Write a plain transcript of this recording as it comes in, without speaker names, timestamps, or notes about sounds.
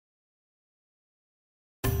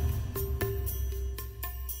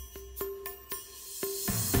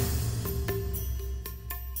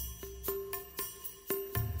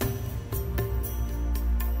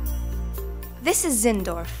This is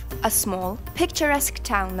Zindorf, a small, picturesque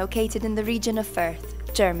town located in the region of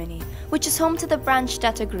Fürth, Germany, which is home to the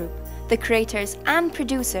Brandstätter Group, the creators and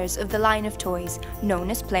producers of the line of toys known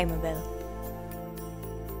as Playmobil.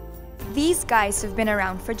 These guys have been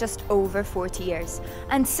around for just over 40 years,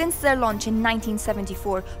 and since their launch in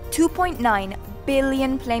 1974, 2.9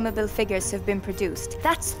 billion Playmobil figures have been produced.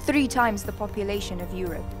 That's 3 times the population of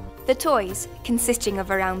Europe. The toys, consisting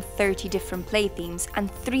of around 30 different play themes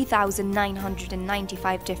and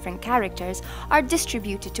 3,995 different characters, are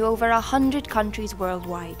distributed to over 100 countries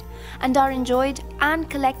worldwide, and are enjoyed and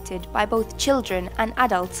collected by both children and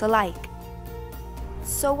adults alike.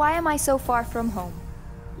 So why am I so far from home?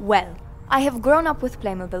 Well, I have grown up with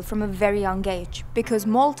Playmobil from a very young age, because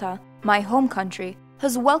Malta, my home country,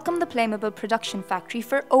 has welcomed the Playmobil production factory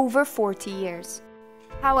for over 40 years.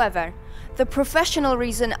 However, the professional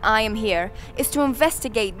reason I am here is to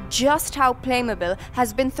investigate just how Playmobil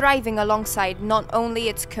has been thriving alongside not only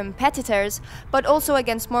its competitors, but also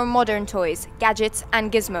against more modern toys, gadgets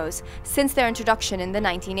and gizmos since their introduction in the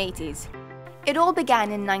 1980s. It all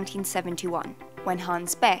began in 1971, when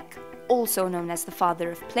Hans Beck, also known as the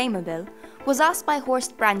father of Playmobil, was asked by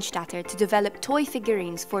Horst Brandstätter to develop toy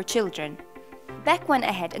figurines for children. Beck went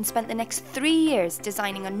ahead and spent the next 3 years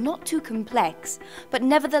designing a not too complex, but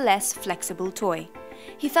nevertheless flexible toy.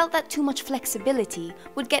 He felt that too much flexibility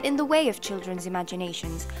would get in the way of children's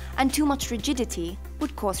imaginations, and too much rigidity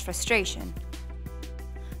would cause frustration.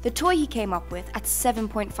 The toy he came up with, at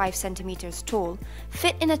 7.5 centimeters tall,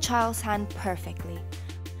 fit in a child's hand perfectly,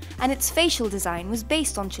 and its facial design was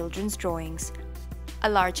based on children's drawings. A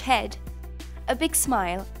large head, a big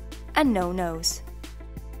smile, and no nose.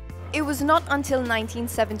 It was not until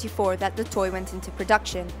 1974 that the toy went into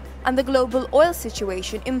production, and the global oil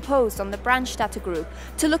situation imposed on the Brandstätter Group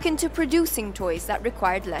to look into producing toys that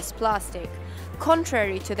required less plastic,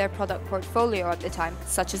 contrary to their product portfolio at the time,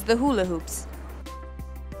 such as the hula hoops.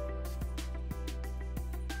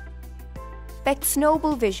 Beck's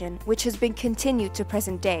noble vision, which has been continued to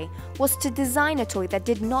present day, was to design a toy that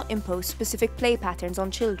did not impose specific play patterns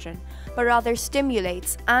on children, but rather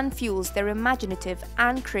stimulates and fuels their imaginative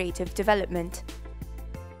and creative development.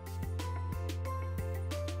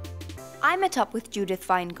 I met up with Judith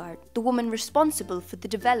Weingart, the woman responsible for the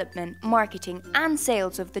development, marketing and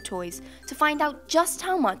sales of the toys, to find out just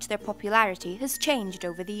how much their popularity has changed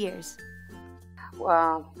over the years.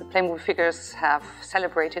 The Playmobil figures have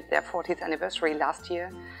celebrated their 40th anniversary last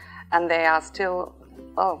year, and they are still,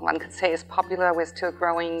 well, one could say, as popular. We're still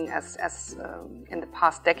growing as in the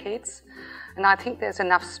past decades, and I think there's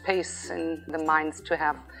enough space in the minds to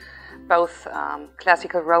have both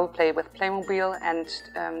classical role play with Playmobil and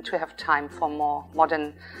to have time for more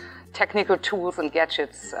modern technical tools and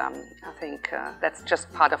gadgets. I think that's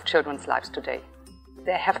just part of children's lives today.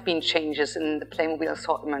 There have been changes in the Playmobil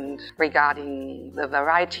assortment regarding the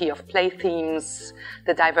variety of play themes,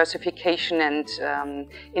 the diversification and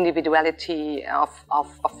individuality of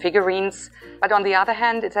figurines. But on the other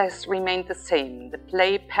hand, it has remained the same. The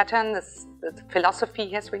play pattern, the philosophy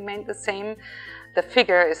has remained the same. The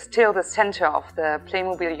figure is still the center of the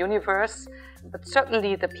Playmobil universe. But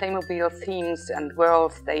certainly the Playmobil themes and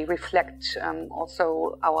worlds, they reflect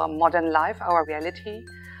also our modern life, our reality.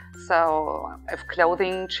 So if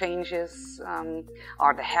clothing changes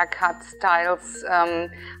or the haircut styles are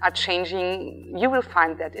changing, you will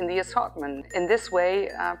find that in the assortment. In this way,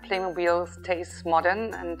 Playmobil stays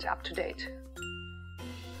modern and up to date.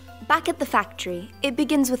 Back at the factory, it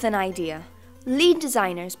begins with an idea. Lead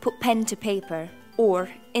designers put pen to paper, or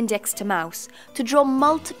index to mouse, to draw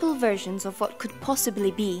multiple versions of what could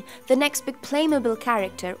possibly be the next big Playmobil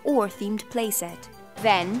character or themed playset.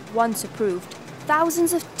 Then, once approved,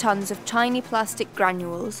 thousands of tons of tiny plastic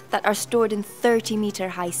granules that are stored in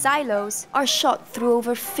 30-meter-high silos are shot through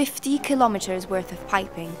over 50 kilometers worth of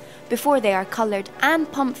piping before they are colored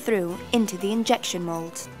and pumped through into the injection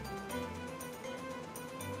molds.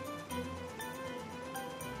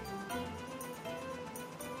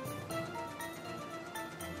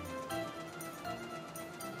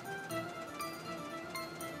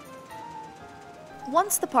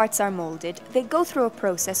 Once the parts are molded, they go through a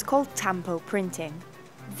process called tampo printing.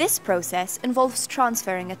 This process involves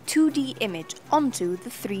transferring a 2D image onto the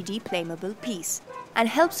 3D Playmobil piece and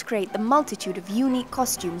helps create the multitude of unique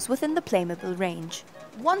costumes within the Playmobil range.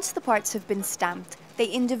 Once the parts have been stamped, they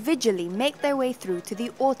individually make their way through to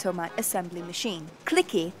the automat assembly machine.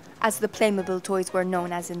 Clicky, as the Playmobil toys were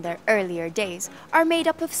known as in their earlier days, are made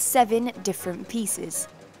up of 7 different pieces.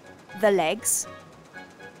 The legs,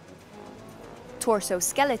 torso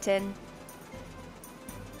skeleton,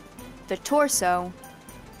 the torso,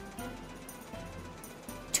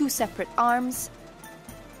 2 separate arms,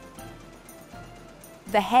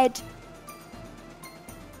 the head,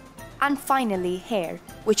 and finally hair,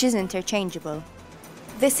 which is interchangeable.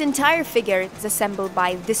 This entire figure is assembled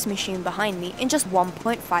by this machine behind me in just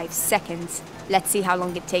 1.5 seconds. Let's see how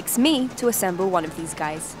long it takes me to assemble one of these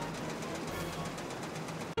guys.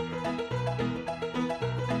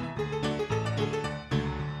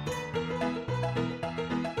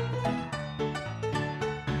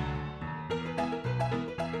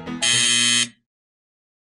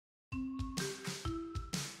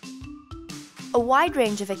 A wide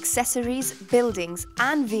range of accessories, buildings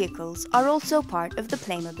and vehicles are also part of the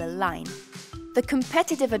Playmobil line. The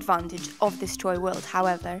competitive advantage of this toy world,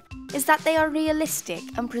 however, is that they are realistic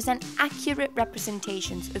and present accurate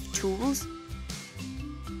representations of tools,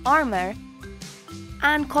 armour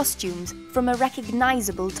and costumes from a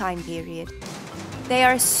recognisable time period. They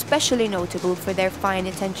are especially notable for their fine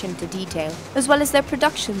attention to detail, as well as their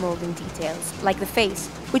production moulding details, like the face,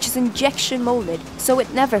 which is injection moulded so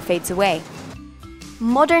it never fades away.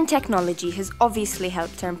 Modern technology has obviously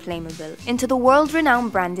helped turn Playmobil into the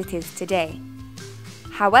world-renowned brand it is today.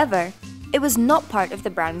 However, it was not part of the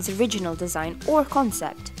brand's original design or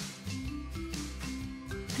concept.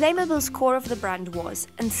 Playmobil's core of the brand was,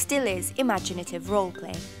 and still is, imaginative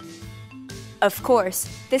roleplay. Of course,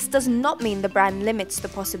 this does not mean the brand limits the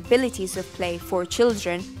possibilities of play for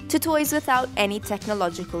children to toys without any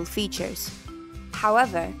technological features.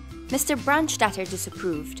 However, Mr. Brandstatter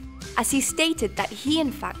disapproved, as he stated that he in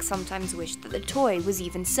fact sometimes wished that the toy was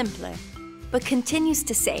even simpler, but continues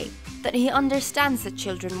to say that he understands that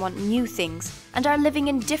children want new things and are living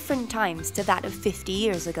in different times to that of 50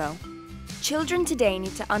 years ago. Children today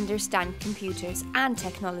need to understand computers and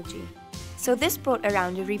technology, so this brought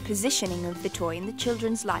around a repositioning of the toy in the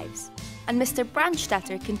children's lives. And Mr.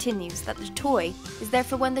 Brandstatter continues that the toy is there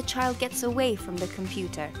for when the child gets away from the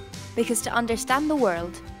computer, because to understand the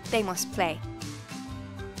world, they must play.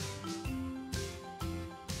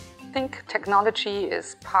 I think technology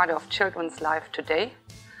is part of children's life today,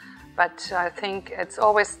 but I think it's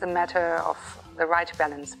always the matter of the right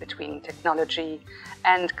balance between technology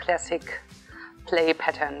and classic play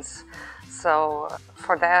patterns. So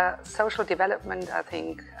for their social development, I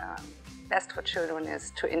think best for children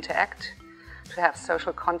is to interact, to have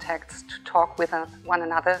social contacts, to talk with one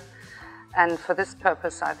another. And for this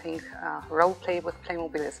purpose, I think role play with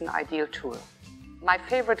Playmobil is an ideal tool. My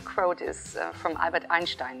favorite quote is from Albert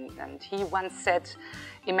Einstein, and he once said,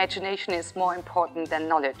 "Imagination is more important than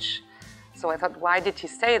knowledge." So I thought, why did he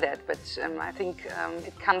say that? But I think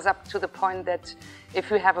it comes up to the point that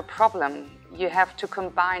if you have a problem, you have to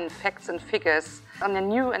combine facts and figures in a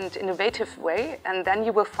new and innovative way, and then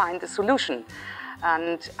you will find a solution.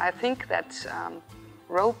 And I think that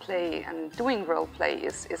role play and doing role play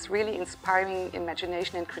is really inspiring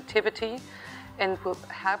imagination and creativity, and will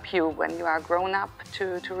help you when you are grown up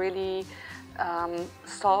to really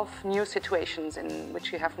solve new situations in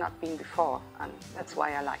which you have not been before. And that's why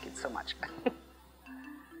I like it so much.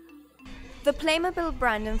 The Playmobil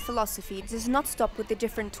brand and philosophy does not stop with the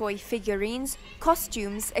different toy figurines,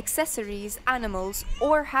 costumes, accessories, animals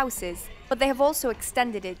or houses, but they have also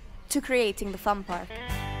extended it to creating the fun park.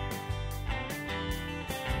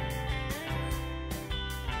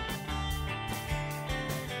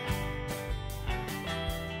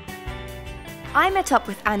 I met up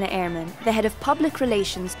with Anna Ehrman, the head of public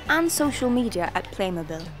relations and social media at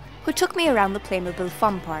Playmobil, who took me around the Playmobil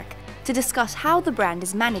Fun Park to discuss how the brand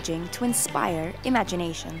is managing to inspire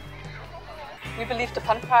imagination. We believe the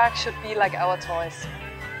fun park should be like our toys.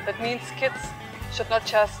 That means kids should not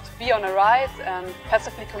just be on a ride and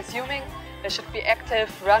passively consuming. They should be active,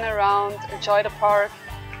 run around, enjoy the park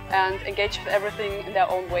and engage with everything in their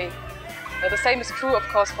own way. The same is true, of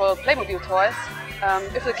course, for Playmobil toys.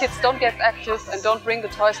 If the kids don't get active and don't bring the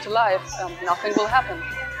toys to life, nothing will happen.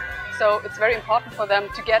 So it's very important for them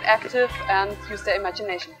to get active and use their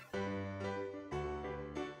imagination.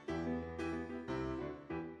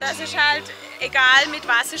 Das ist halt egal, mit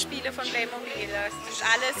was ich spiele von Playmobil. Das ist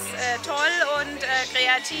alles toll und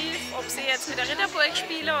kreativ, ob sie jetzt mit der Ritterburg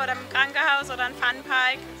spiele oder im Krankenhaus oder im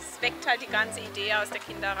Funpark. Es weckt halt die ganze Idee aus der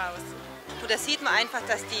Kinder raus. Da sieht man einfach,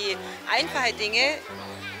 dass die einfachen Dinge,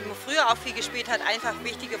 die man früher auch viel gespielt hat, einfach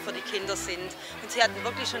wichtiger für die Kinder sind. Und sie hatten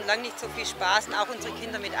wirklich schon lange nicht so viel Spaß, und auch unsere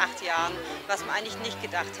Kinder mit 8 Jahren, was wir eigentlich nicht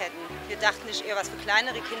gedacht hätten. Wir dachten, es ist eher was für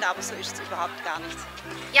kleinere Kinder, aber so ist es überhaupt gar nicht.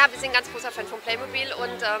 Ja, wir sind ein ganz großer Fan von Playmobil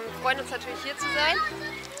und freuen uns natürlich hier zu sein.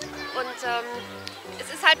 Und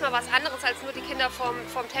es ist halt mal was anderes, als nur die Kinder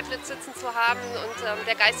vom Tablet sitzen zu haben. Und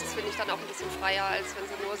der Geist ist, finde ich, dann auch ein bisschen freier, als wenn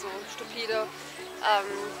sie nur so stupide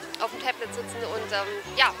auf dem Tablet sitzen. Und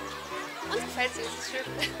ja, Uns gefällt sie, es ist schön.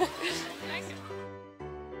 Danke.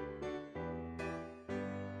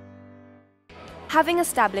 Having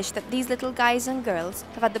established that these little guys and girls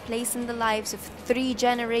have had the place in the lives of 3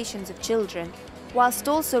 generations of children, whilst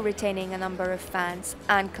also retaining a number of fans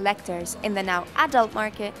and collectors in the now adult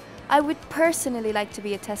market, I would personally like to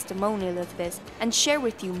be a testimonial of this and share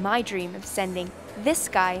with you my dream of sending this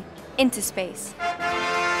guy into space.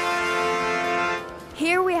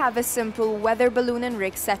 Here we have a simple weather balloon and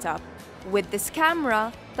rig setup, with this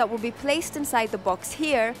camera that will be placed inside the box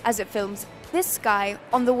here as it films this guy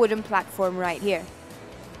on the wooden platform right here.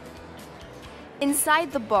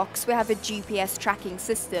 Inside the box we have a GPS tracking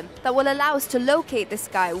system that will allow us to locate this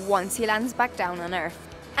guy once he lands back down on Earth.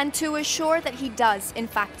 And to assure that he does in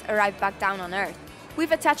fact arrive back down on Earth,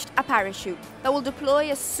 we've attached a parachute that will deploy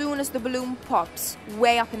as soon as the balloon pops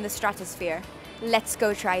way up in the stratosphere. Let's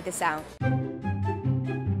go try this out.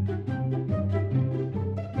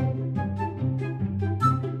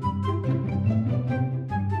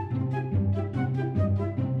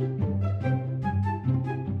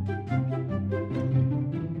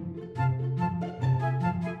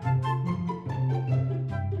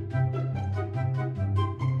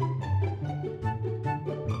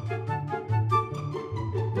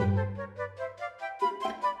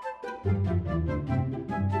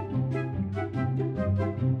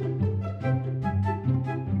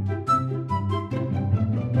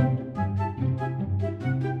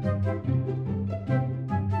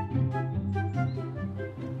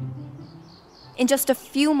 In just a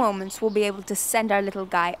few moments, we'll be able to send our little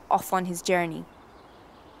guy off on his journey.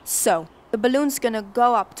 So, the balloon's gonna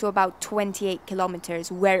go up to about 28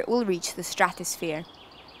 kilometers where it will reach the stratosphere.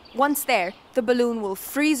 Once there, the balloon will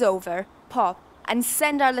freeze over, pop, and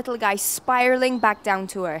send our little guy spiraling back down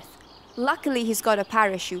to Earth. Luckily, he's got a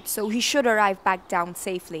parachute, so he should arrive back down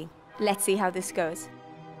safely. Let's see how this goes.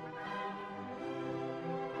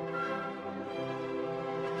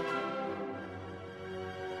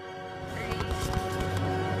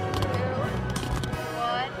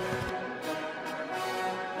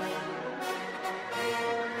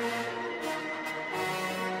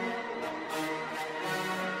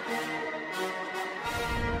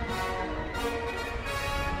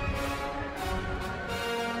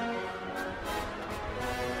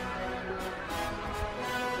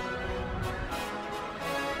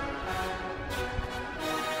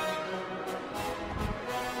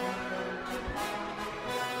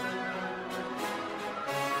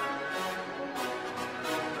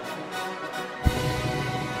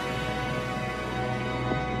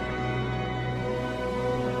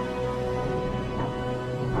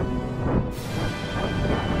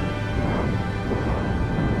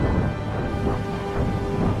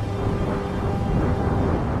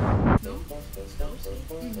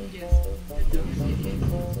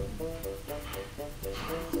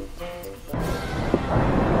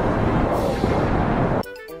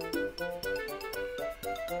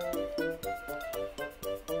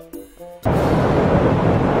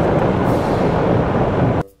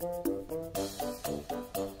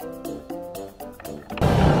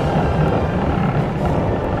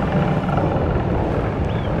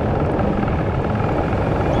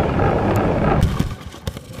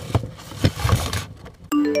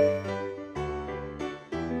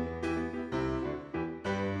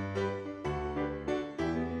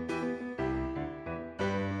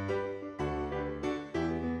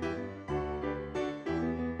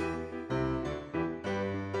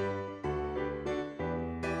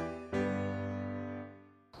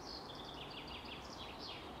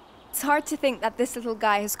 It's hard to think that this little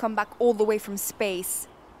guy has come back all the way from space.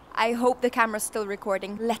 I hope the camera's still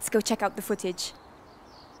recording. Let's go check out the footage.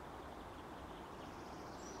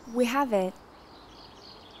 We have it.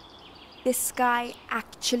 This guy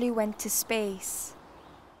actually went to space.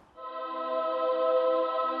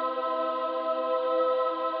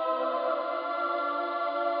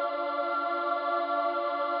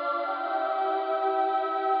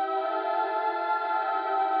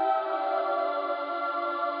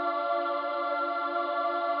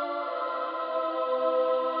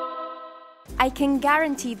 I can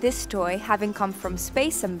guarantee this toy, having come from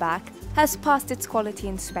space and back, has passed its quality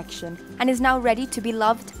inspection and is now ready to be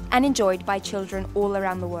loved and enjoyed by children all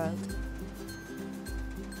around the world.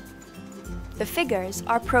 The figures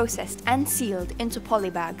are processed and sealed into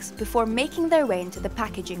polybags before making their way into the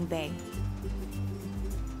packaging bay.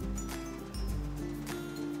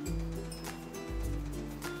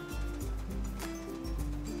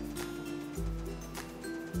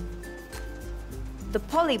 The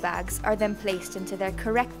polybags are then placed into their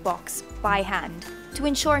correct box by hand to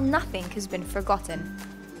ensure nothing has been forgotten.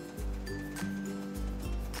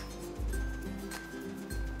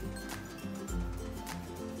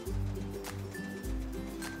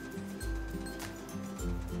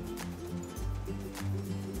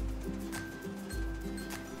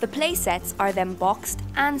 The playsets are then boxed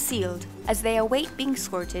and sealed as they await being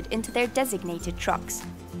sorted into their designated trucks.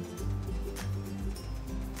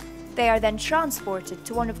 They are then transported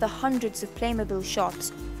to one of the hundreds of Playmobil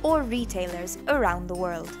shops or retailers around the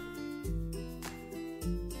world.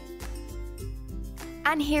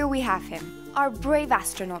 And here we have him, our brave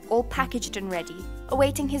astronaut all packaged and ready,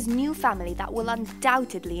 awaiting his new family that will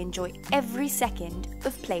undoubtedly enjoy every second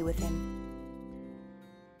of play with him.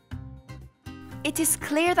 It is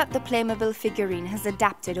clear that the Playmobil figurine has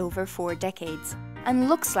adapted over 4 decades and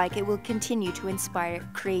looks like it will continue to inspire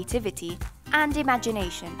creativity and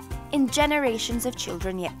imagination in generations of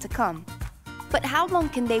children yet to come. But how long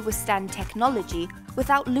can they withstand technology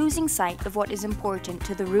without losing sight of what is important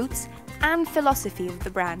to the roots and philosophy of the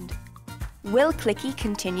brand? Will Clicky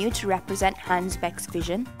continue to represent Hans Beck's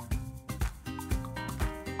vision?